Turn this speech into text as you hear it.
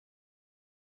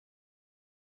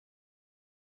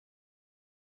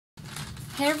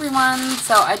Hey everyone,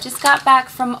 so I just got back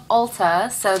from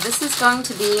Ulta, so this is going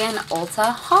to be an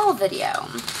Ulta haul video.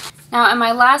 Now in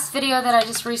my last video that I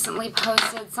just recently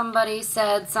posted, somebody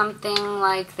said something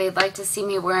like they'd like to see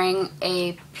me wearing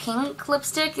a pink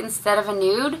lipstick instead of a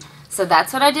nude, so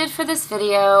that's what I did for this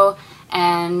video,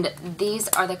 and these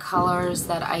are the colors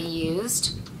that I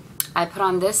used. I put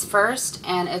on this first,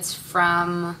 and it's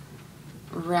from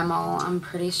Rimmel, I'm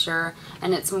pretty sure,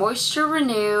 and it's Moisture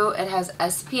Renew. It has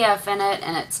SPF in it,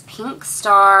 and it's Pink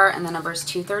Star, and the number is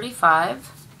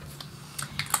 235.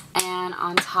 And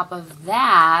on top of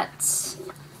that,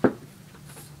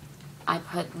 I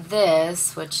put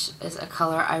this, which is a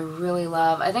color I really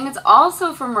love. I think it's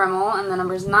also from Rimmel, and the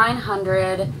number is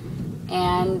 900,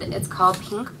 and it's called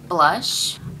Pink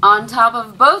Blush. On top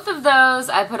of both of those,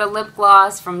 I put a lip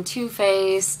gloss from Too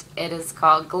Faced. It is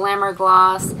called Glamour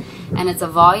Gloss, and it's a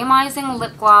volumizing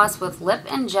lip gloss with Lip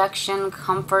Injection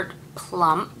Comfort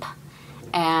Plump,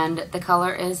 and the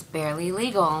color is Barely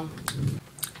Legal,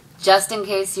 just in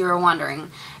case you were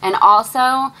wondering. And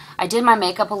also, I did my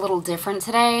makeup a little different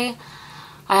today.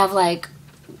 I have like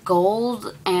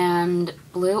gold and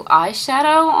blue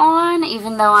eyeshadow on,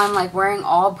 even though I'm like wearing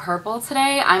all purple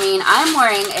today. I mean, I'm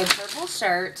wearing a purple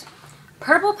shirt,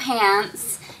 purple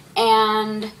pants,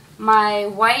 and my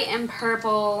white and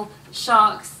purple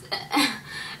shocks.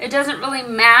 It doesn't really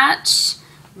match,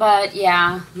 but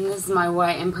yeah, this is my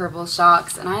white and purple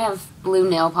shocks, and I have blue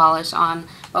nail polish on,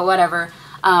 but whatever.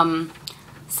 And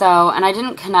I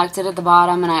didn't connect it at the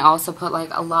bottom, and I also put like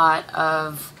a lot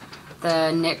of the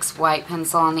NYX white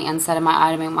pencil on the inside of my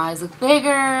eye to make my eyes look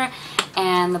bigger.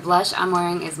 And the blush I'm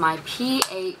wearing is my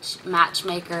PH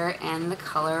Matchmaker in the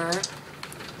color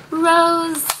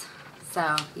Rose.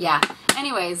 So yeah,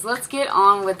 anyways, let's get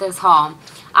on with this haul.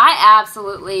 I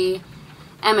absolutely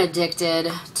am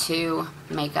addicted to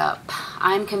makeup.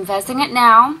 I'm confessing it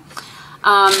now.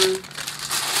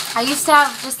 I used to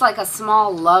have just like a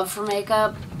small love for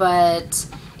makeup, but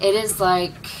it is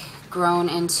like grown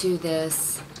into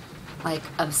this like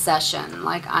obsession.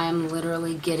 Like I'm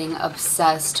literally getting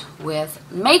obsessed with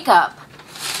makeup.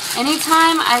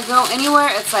 Anytime I go anywhere,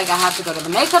 it's like I have to go to the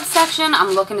makeup section.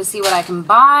 I'm looking to see what I can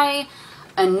buy,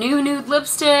 a new nude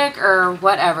lipstick or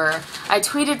whatever. I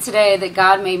tweeted today that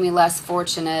God made me less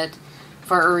fortunate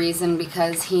for a reason,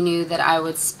 because he knew that I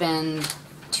would spend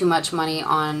too much money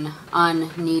on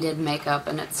unneeded makeup,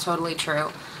 and it's totally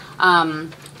true.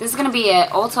 This is going to be an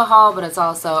Ulta haul, but it's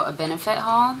also a Benefit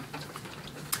haul.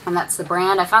 And that's the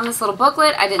brand. I found this little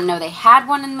booklet. I didn't know they had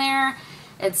one in there.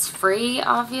 It's free,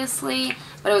 obviously,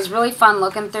 but it was really fun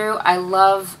looking through. I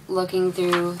love looking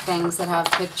through things that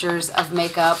have pictures of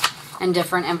makeup and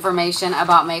different information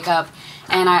about makeup.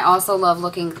 And I also love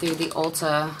looking through the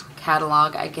Ulta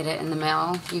catalog. I get it in the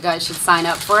mail. You guys should sign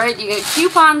up for it. You get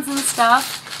coupons and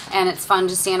stuff, and it's fun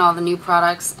just seeing all the new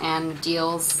products and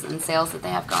deals and sales that they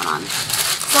have going on.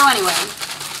 So anyway,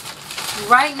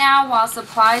 right now, while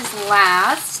supplies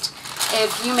last,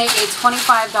 if you make a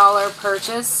 $25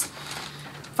 purchase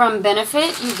from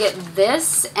Benefit, you get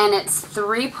this, and it's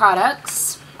 3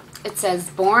 products. It says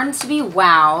Born to be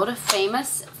Wowed,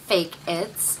 Famous Fake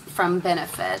It's from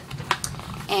Benefit.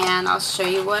 And I'll show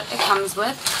you what it comes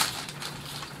with.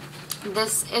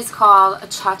 This is called a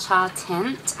Cha-Cha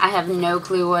Tint. I have no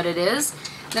clue what it is.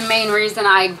 The main reason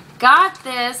I got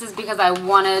this is because I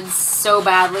wanted so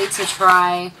badly to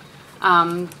try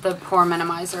the pore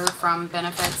minimizer from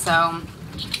Benefit. So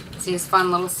it's these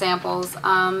fun little samples.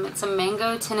 It's a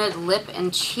mango tinted lip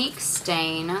and cheek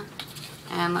stain,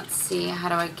 and let's see, how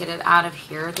do I get it out of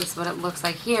here? This is what it looks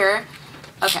like here.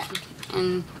 Okay,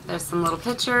 and there's some little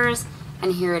pictures,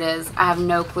 and here it is. I have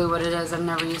no clue what it is. I've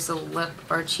never used a lip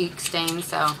or cheek stain,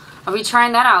 so I'll be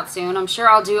trying that out soon. I'm sure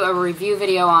I'll do a review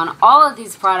video on all of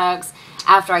these products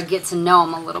after I get to know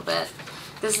them a little bit.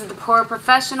 This is the Pore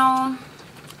Professional,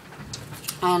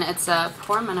 and it's a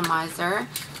pore minimizer,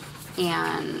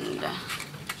 and,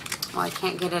 well, I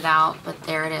can't get it out, but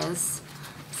there it is.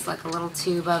 It's like a little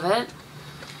tube of it.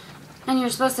 And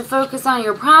you're supposed to focus on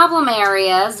your problem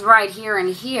areas right here and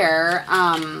here.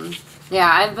 Yeah,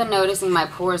 I've been noticing my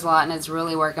pores a lot, and it's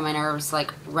really working my nerves,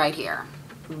 like right here.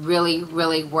 Really,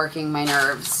 really working my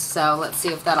nerves. So let's see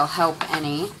if that'll help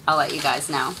any. I'll let you guys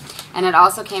know. And it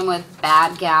also came with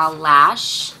Bad Gal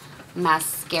Lash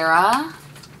Mascara.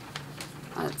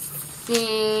 Let's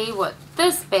see what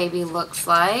this baby looks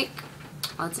like.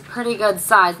 Well, it's a pretty good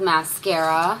size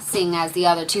mascara, seeing as the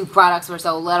other 2 products were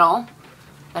so little.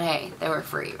 But hey, they were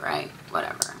free, right?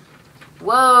 Whatever.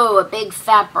 Whoa, a big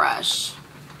fat brush.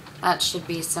 That should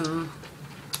be some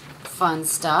fun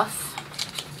stuff.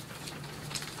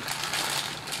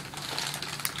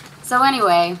 So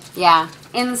anyway, yeah,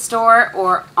 in-store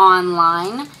or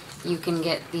online. You can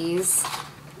get these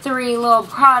 3 little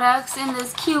products in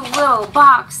this cute little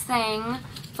box thing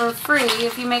for free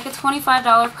if you make a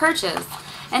 $25 purchase.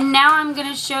 And now I'm going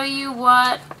to show you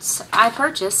what I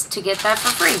purchased to get that for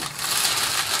free.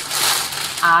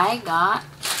 I got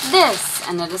this,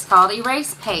 and it is called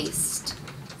Erase Paste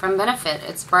from Benefit.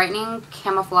 It's brightening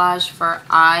camouflage for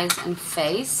eyes and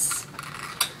face.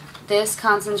 This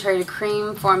concentrated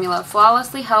cream formula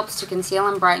flawlessly helps to conceal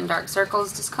and brighten dark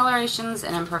circles, discolorations,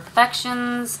 and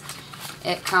imperfections.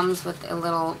 It comes with a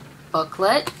little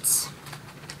booklet,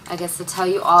 I guess, to tell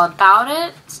you all about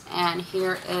it. And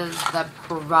here is the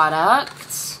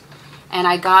product. And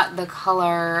I got the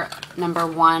color number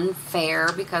 1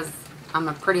 Fair because I'm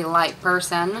a pretty light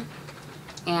person.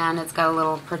 And it's got a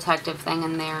little protective thing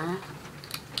in there.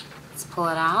 Let's pull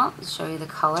it out and show you the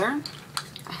color.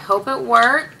 I hope it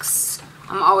works.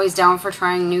 I'm always down for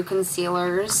trying new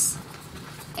concealers.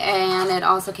 And it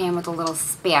also came with a little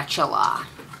spatula,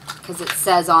 because it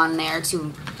says on there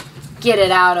to get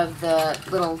it out of the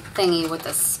little thingy with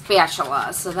the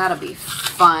spatula. So that'll be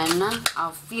fun.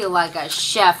 I'll feel like a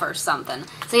chef or something.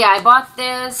 So yeah, I bought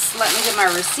this. Let me get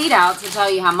my receipt out to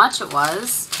tell you how much it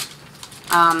was.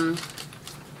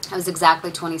 It was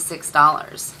exactly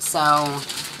 $26. So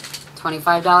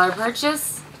 $25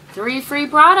 purchase. 3 free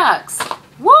products.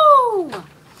 Woo!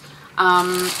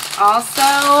 Also,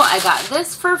 I got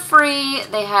this for free.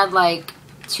 They had like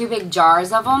 2 big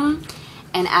jars of them.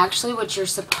 And actually what you're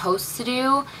supposed to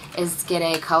do is get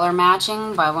a color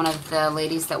matching by one of the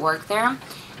ladies that work there.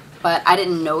 But I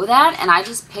didn't know that, and I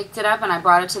just picked it up and I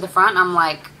brought it to the front. And I'm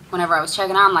like, whenever I was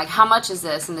checking out, I'm like, how much is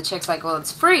this? And the chick's like, well,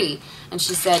 it's free. And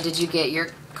she said, did you get your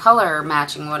color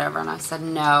matching, whatever? And I said,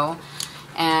 no.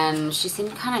 And she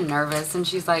seemed kind of nervous, and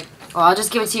she's like, well, I'll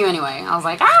just give it to you anyway. I was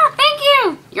like, ah, thank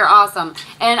you. You're awesome.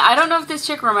 And I don't know if this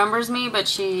chick remembers me, but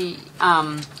she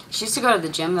used to go to the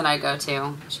gym that I go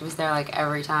to. She was there like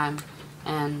every time.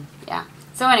 And yeah.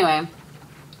 So anyway,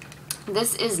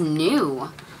 this is new.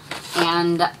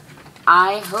 And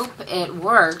I hope it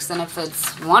works. And if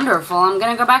it's wonderful, I'm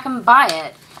going to go back and buy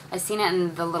it. I seen it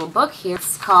in the little book here.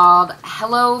 It's called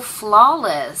Hello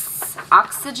Flawless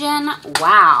Oxygen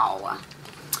Wow.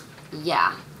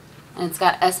 Yeah. And it's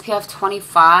got SPF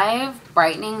 25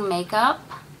 brightening makeup.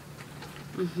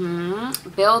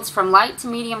 Builds from light to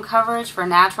medium coverage for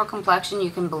natural complexion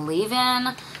you can believe in.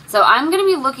 So I'm going to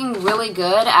be looking really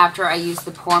good after I use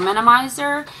the pore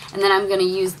minimizer. And then I'm going to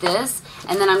use this. And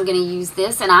then I'm going to use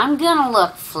this. And I'm going to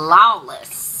look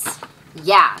flawless.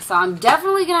 Yeah, so I'm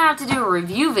definitely going to have to do a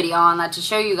review video on that to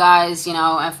show you guys, you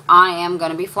know, if I am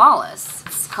going to be flawless.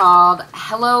 It's called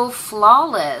Hello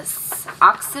Flawless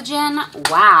Oxygen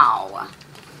Wow.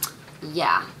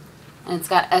 Yeah. And it's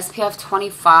got SPF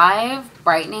 25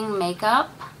 brightening makeup.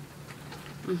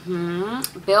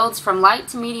 Builds from light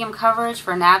to medium coverage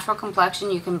for natural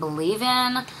complexion you can believe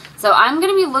in. So I'm going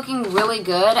to be looking really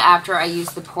good after I use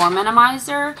the pore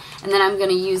minimizer. And then I'm going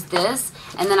to use this.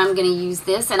 And then I'm going to use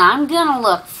this. And I'm going to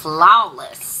look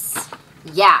flawless.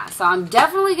 Yeah, so I'm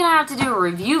definitely going to have to do a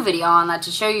review video on that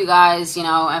to show you guys, you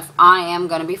know, if I am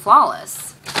going to be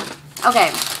flawless.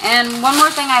 Okay, and one more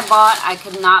thing I bought I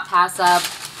could not pass up.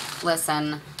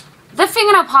 Listen, the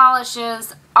fingernail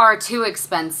polishes are too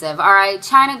expensive, alright?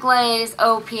 China Glaze,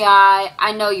 OPI,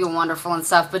 I know you're wonderful and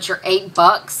stuff, but you're $8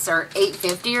 or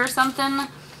 $8.50 or something.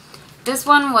 This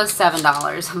one was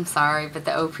 $7. I'm sorry, but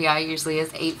the OPI usually is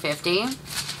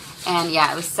 $8.50. And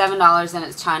yeah, it was $7 and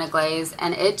it's China Glaze.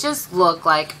 And it just looked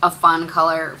like a fun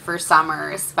color for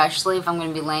summer, especially if I'm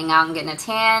going to be laying out and getting a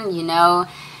tan. You know,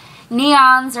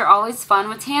 neons are always fun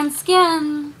with tan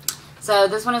skin. So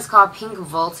this one is called Pink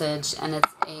Voltage, and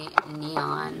it's a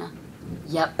neon.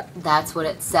 Yep, that's what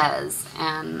it says.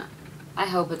 And I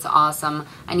hope it's awesome.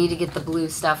 I need to get the blue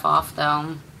stuff off,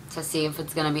 though, to see if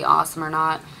it's going to be awesome or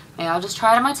not. Maybe I'll just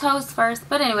try it on my toes first.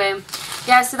 But anyway,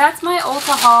 yeah, so that's my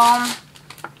Ulta haul.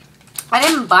 I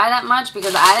didn't buy that much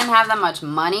because I didn't have that much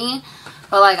money.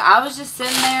 But, like, I was just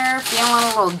sitting there feeling a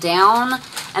little down.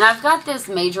 And I've got this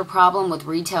major problem with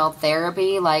retail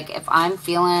therapy. Like, if I'm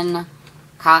feeling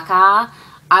caca,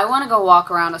 I want to go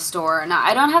walk around a store. Now,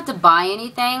 I don't have to buy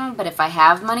anything, but if I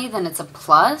have money, then it's a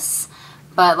plus.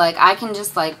 But, like, I can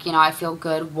just, like, you know, I feel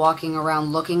good walking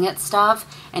around looking at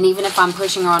stuff. And even if I'm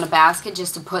pushing around a basket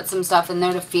just to put some stuff in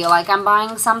there to feel like I'm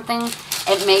buying something,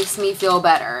 it makes me feel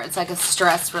better. It's like a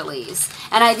stress release.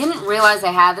 And I didn't realize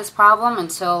I had this problem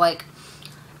until, like,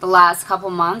 the last couple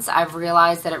months. I've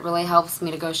realized that it really helps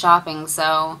me to go shopping.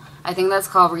 So I think that's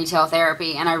called retail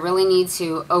therapy. And I really need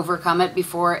to overcome it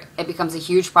before it becomes a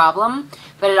huge problem.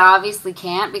 But it obviously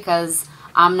can't because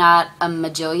I'm not a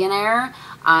majillionaire.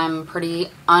 I'm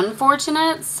pretty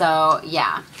unfortunate, so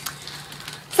yeah.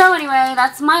 So anyway,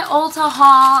 that's my Ulta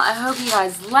haul. I hope you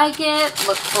guys like it.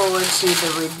 Look forward to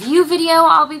the review video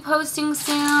I'll be posting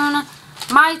soon.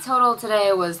 My total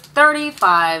today was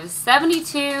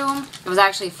 $35.72. It was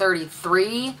actually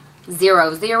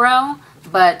 $33.00,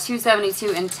 but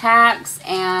 $2.72 in tax.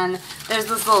 And there's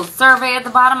this little survey at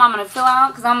the bottom I'm going to fill out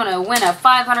because I'm going to win a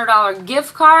 $500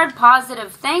 gift card.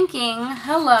 Positive thinking.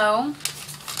 Hello.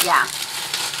 Yeah.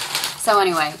 So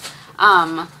anyway,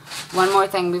 one more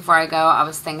thing before I go. I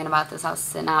was thinking about this. I was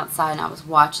sitting outside and I was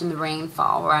watching the rain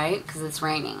fall, right? Because it's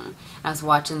raining. I was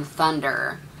watching the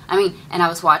thunder. And I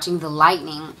was watching the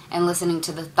lightning and listening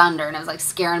to the thunder, and it was like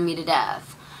scaring me to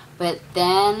death. But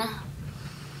then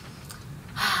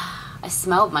I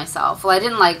smelled myself. Well, I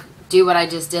didn't like do what I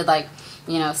just did, like,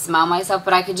 you know, smell myself,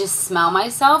 but I could just smell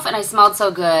myself, and I smelled so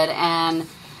good. And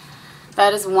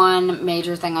that is one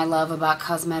major thing I love about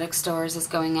cosmetic stores, is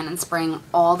going in and spraying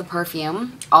all the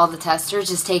perfume, all the testers,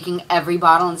 just taking every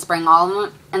bottle and spraying all of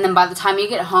them. And then by the time you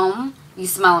get home, you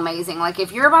smell amazing. Like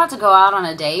if you're about to go out on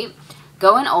a date,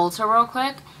 go in Ulta real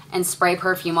quick and spray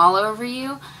perfume all over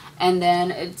you, and then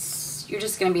you're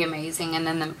just going to be amazing. And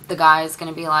then the guy is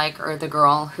going to be like, or the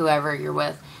girl, whoever you're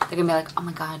with, they're going to be like, oh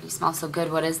my god, you smell so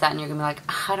good, what is that? And you're going to be like,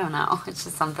 I don't know, it's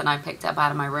just something I picked up out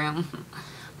of my room.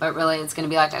 But really, it's going to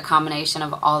be like a combination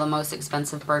of all the most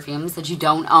expensive perfumes that you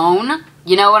don't own.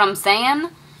 You know what I'm saying?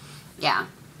 Yeah.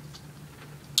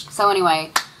 So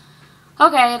anyway,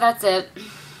 okay, that's it.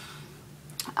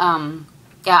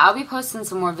 Yeah, I'll be posting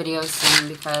some more videos soon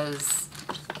because,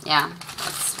 yeah,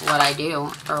 that's what I do,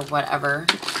 or whatever.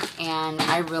 And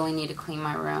I really need to clean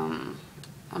my room.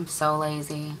 I'm so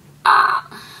lazy. I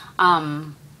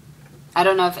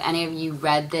don't know if any of you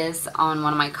read this on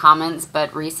one of my comments,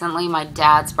 but recently my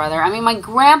dad's brother, my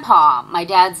grandpa, my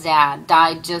dad's dad,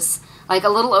 died just like a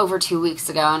little over 2 weeks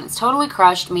ago, and it's totally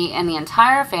crushed me and the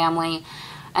entire family.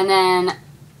 And then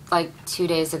like 2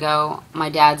 days ago, my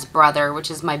dad's brother, which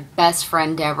is my best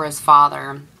friend Deborah's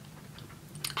father,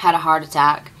 had a heart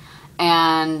attack,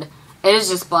 and it has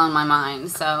just blown my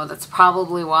mind. So that's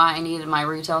probably why I needed my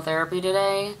retail therapy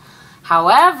today.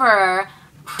 However,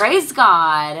 praise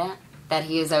God that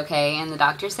he is okay, and the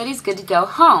doctor said he's good to go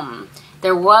home.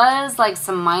 There was like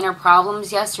some minor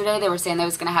problems yesterday. They were saying they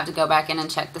was going to have to go back in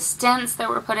and check the stents that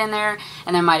were put in there,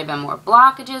 and there might have been more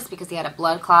blockages because he had a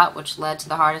blood clot, which led to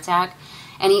the heart attack.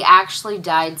 And he actually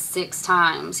died 6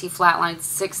 times. He flatlined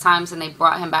 6 times, and they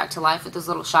brought him back to life with those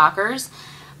little shockers.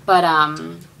 But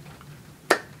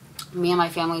me and my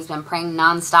family has been praying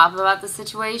nonstop about the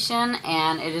situation,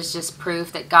 and it is just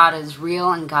proof that God is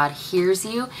real and God hears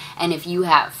you. And if you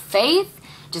have faith,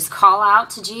 just call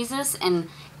out to Jesus and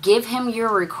give him your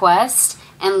request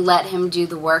and let him do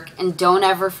the work. And don't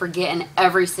ever forget, in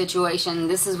every situation,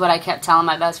 this is what I kept telling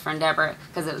my best friend Deborah,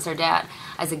 because it was her dad.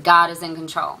 I said, God is in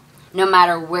control. No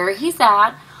matter where he's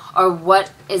at or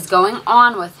what is going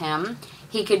on with him.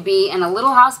 He could be in a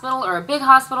little hospital or a big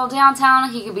hospital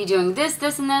downtown. He could be doing this,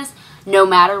 this, and this. No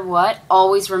matter what,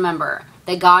 always remember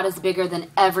that God is bigger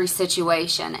than every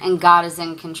situation, and God is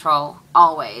in control,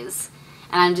 always.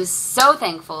 And I'm just so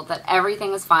thankful that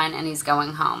everything is fine and he's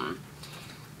going home.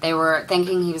 They were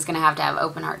thinking he was going to have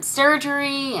open heart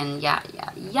surgery and yada,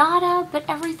 yada, yada, but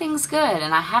everything's good.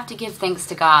 And I have to give thanks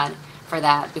to God for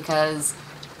that, because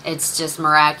it's just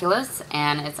miraculous,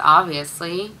 and it's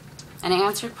obviously an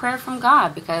answered prayer from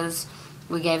God, because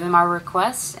we gave him our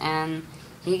request and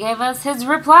he gave us his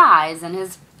replies, and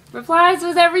his replies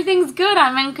was everything's good,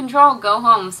 I'm in control, go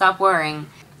home, stop worrying.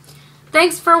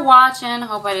 Thanks for watching.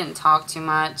 Hope I didn't talk too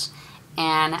much,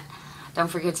 and don't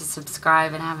forget to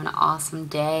subscribe, and have an awesome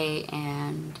day,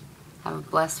 and have a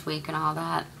blessed week and all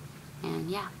that. And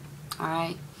yeah,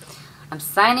 alright, I'm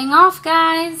signing off,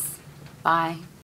 guys. Bye.